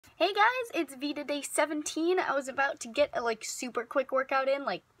Hey guys, it's VEDA day 17. I was about to get a super quick workout in,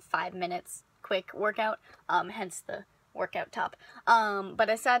 5 minutes quick workout, hence the workout top.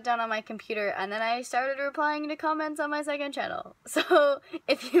 But I sat down on my computer and then I started replying to comments on my second channel. So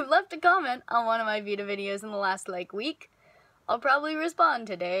if you've left a comment on one of my VEDA videos in the last week, I'll probably respond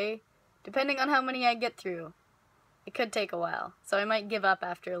today, depending on how many I get through. It could take a while, so I might give up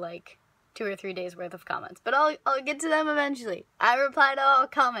after 2 or 3 days worth of comments, but I'll get to them eventually. I reply to all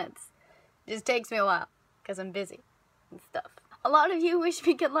comments. It just takes me a while, because I'm busy and stuff. A lot of you wish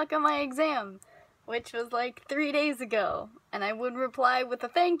me good luck on my exam, which was 3 days ago, and I would reply with a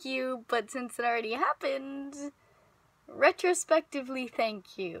thank you, but since it already happened, retrospectively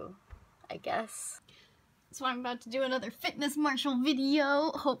thank you, I guess. So I'm about to do another fitness Marshall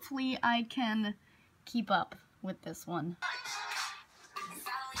video. Hopefully I can keep up with this one.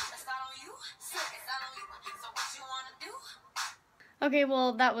 Okay,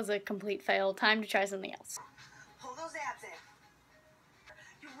 well, that was a complete fail. Time to try something else. Hold those abs in.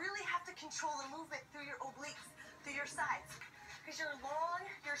 You really have to control the movement through your obliques, through your sides. Because you're long,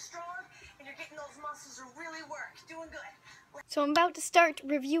 you're strong, and you're getting those muscles to really work. Doing good. So I'm about to start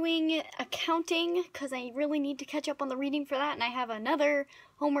reviewing accounting, because I really need to catch up on the reading for that, and I have another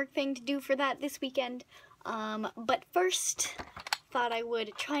homework thing to do for that this weekend. But first, thought I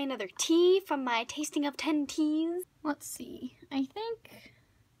would try another tea from my tasting of 10 teas. Let's see, I think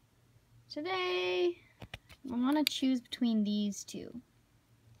today I want to choose between these two.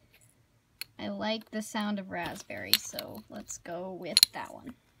 I like the sound of raspberry, so let's go with that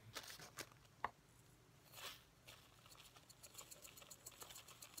one.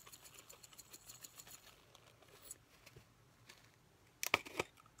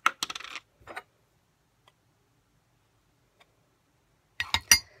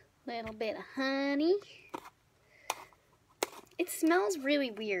 Little bit of honey. It smells really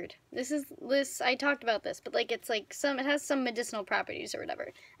weird. I talked about this, but it has some medicinal properties or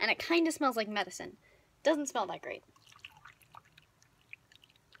whatever, and it kind of smells like medicine. Doesn't smell that great.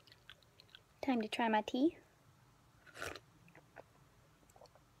 Time to try my tea.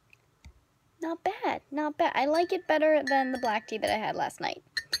 Not bad, not bad. I like it better than the black tea that I had last night.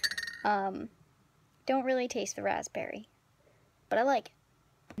 Don't really taste the raspberry, but I like it.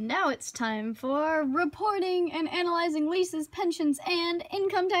 Now it's time for reporting and analyzing leases, pensions, and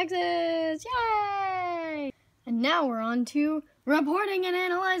income taxes! Yay! And now we're on to reporting and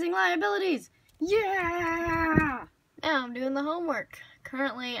analyzing liabilities! Yeah! Now I'm doing the homework.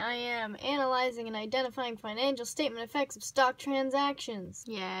 Currently I am analyzing and identifying financial statement effects of stock transactions.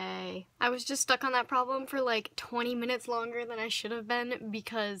 Yay. I was just stuck on that problem for 20 minutes longer than I should have been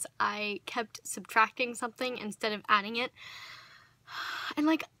because I kept subtracting something instead of adding it. And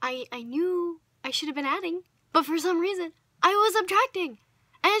I knew I should have been adding, but for some reason, I was subtracting,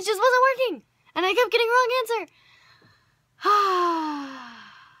 and it just wasn't working, and I kept getting wrong answer.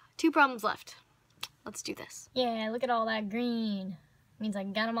 2 problems left. Let's do this. Yeah, look at all that green. Means I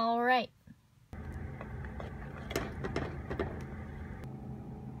got them all right.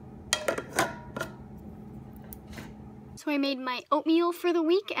 So I made my oatmeal for the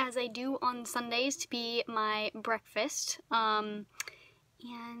week, as I do on Sundays, to be my breakfast.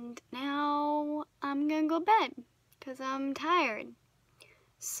 And now I'm gonna go to bed, because I'm tired.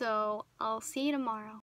 So I'll see you tomorrow.